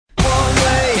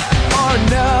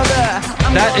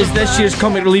That is this year's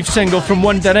Comic Relief single from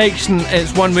One Direction.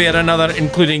 It's One Way or Another,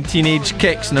 including Teenage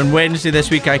Kicks. And on Wednesday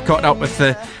this week I caught up with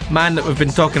the man that we've been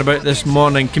talking about this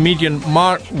morning, comedian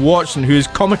Mark Watson, who is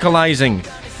comicalising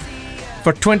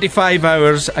for 25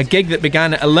 hours, a gig that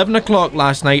began at 11 o'clock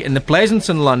last night in the Pleasance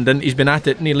in London. He's been at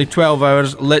it nearly 12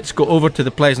 hours. Let's go over to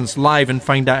the Pleasance live and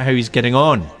find out how he's getting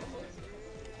on.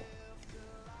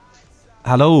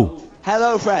 Hello.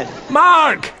 Hello, Fred.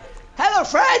 Mark! Hello,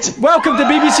 Fred! Welcome to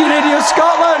BBC Radio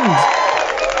Scotland!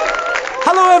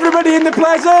 Hello, everybody in the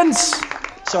Pleasance!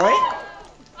 Sorry?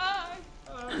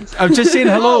 I'm just saying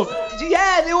hello.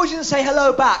 Yeah, the audience say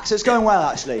hello back, so it's going well,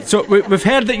 actually. So, we've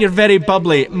heard that you're very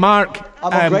bubbly. Mark...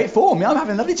 I'm on great form, yeah, I'm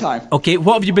having a lovely time. Okay,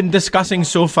 what have you been discussing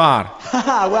so far?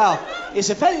 Well,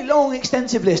 it's a fairly long,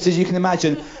 extensive list, as you can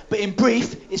imagine, but in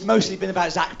brief, it's mostly been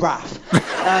about Zach Braff.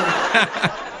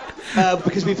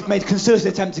 Because we've made a concerted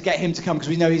attempt to get him to come because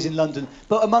we know he's in London.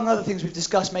 But among other things, we've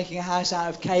discussed making a house out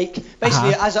of cake.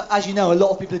 Basically, as you know, a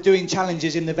lot of people are doing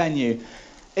challenges in the venue.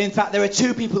 In fact, there are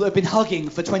two people that have been hugging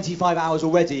for 25 hours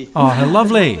already. Oh, how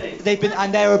lovely.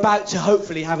 And they're about to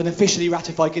hopefully have an officially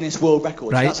ratified Guinness World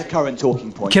Record. Right. So that's a current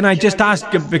talking point. Can I just ask,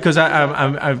 because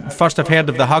I first have heard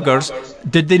of the huggers,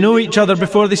 did they know each other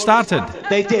before they started?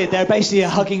 They did. They're basically a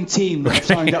hugging team that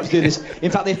signed up to do this. In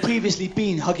fact, they've previously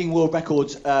been hugging world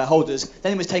records holders.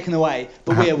 Then it was taken away,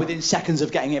 but we are within seconds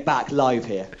of getting it back live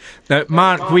here. Now,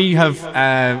 Mark,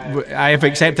 I have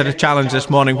accepted a challenge this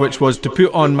morning, which was to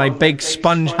put on my big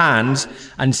sponge hands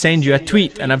and send you a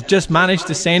tweet, and I've just managed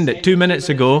to send it 2 minutes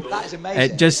ago. That is amazing.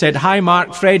 It just said, "Hi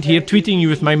Mark, Fred here, tweeting you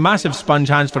with my massive sponge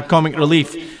hands for Comic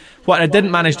Relief." What I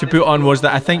didn't manage to put on was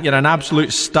that I think you're an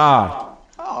absolute star.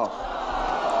 Oh,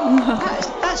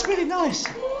 that's really nice.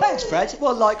 Thanks, Fred.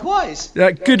 Well, likewise.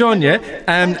 Good on you.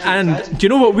 And do you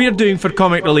know what we're doing for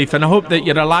Comic Relief? And I hope that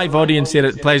you're a live audience here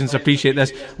at Pleasance appreciate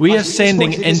this. We are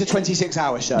sending in... It's a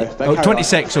 26-hour show. Oh,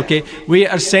 26, okay. We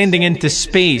are sending into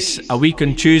space a week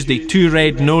on Tuesday 2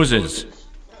 red noses.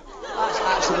 That's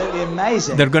absolutely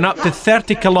amazing. They're going up to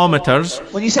 30 kilometres.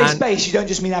 When you say space, you don't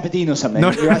just mean Aberdeen or something. No.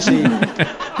 You're actually...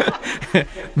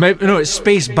 No, it's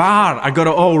space bar. I got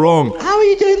it all wrong. How are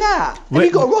you doing that? Have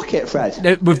you got a rocket,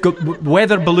 Fred? We've got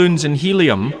weather balloons and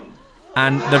helium,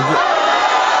 and they're...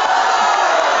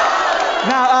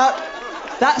 Now,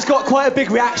 that's got quite a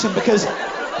big reaction because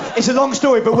it's a long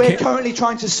story, but we're currently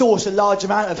trying to source a large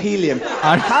amount of helium.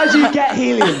 How do you get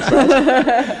helium,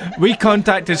 Fred? We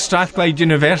contacted Strathclyde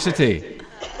University.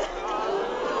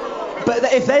 But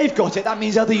if they've got it, that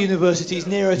means other universities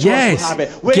nearer to us will have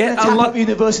it. We're going to tap up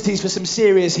universities for some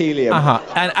serious helium.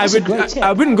 And I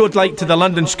wouldn't go to the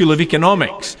London School of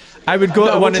Economics. I would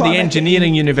go to one of the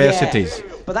engineering universities. Yeah.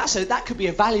 But that could be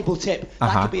a valuable tip.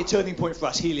 That could be a turning point for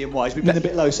us, helium-wise. We've been a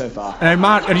bit low so far. Now,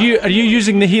 Mark, are you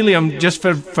using the helium just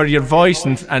for your voice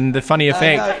and the funny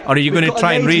effect, no, or are you going to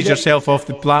try and raise yourself off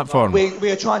the platform?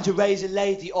 We are trying to raise a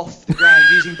lady off the ground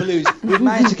using balloons. We've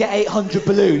managed to get 800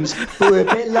 balloons, but we're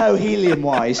a bit low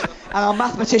helium-wise. And our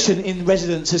mathematician in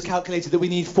residence has calculated that we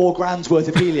need 4 grand's worth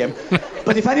of helium.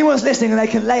 But if anyone's listening and they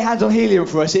can lay hands on helium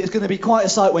for us, it's going to be quite a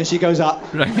sight when she goes up.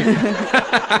 Right.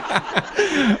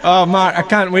 Oh, Mark, I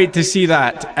can't wait to see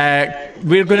that.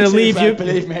 We're going to leave you.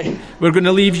 Believe me. We're going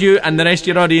to leave you and the rest of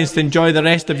your audience to enjoy the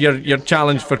rest of your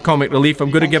challenge for Comic Relief. I'm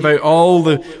going to give out all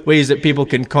the ways that people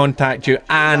can contact you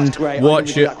and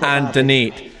watch you and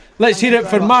donate. Let's hear it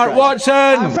for Mark Watson.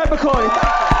 And Fred McCoy.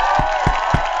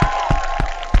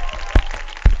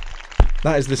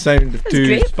 That is the sound of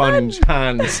 2 sponge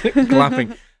hands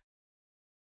clapping.